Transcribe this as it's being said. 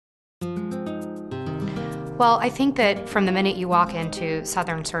Well, I think that from the minute you walk into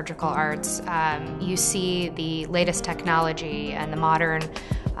Southern Surgical Arts, you see the latest technology and the modern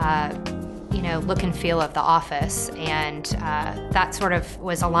look and feel of the office, and that sort of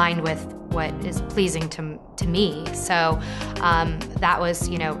was aligned with what is pleasing to me. So that was,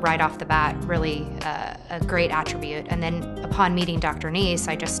 right off the bat, really a great attribute. And then upon meeting Dr. Neese,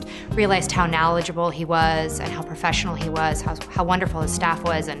 I just realized how knowledgeable he was and how professional he was, how wonderful his staff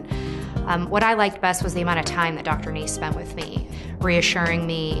was. And what I liked best was the amount of time that Dr. Neese spent with me, reassuring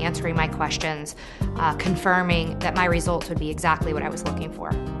me, answering my questions, confirming that my results would be exactly what I was looking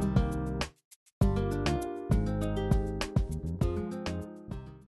for.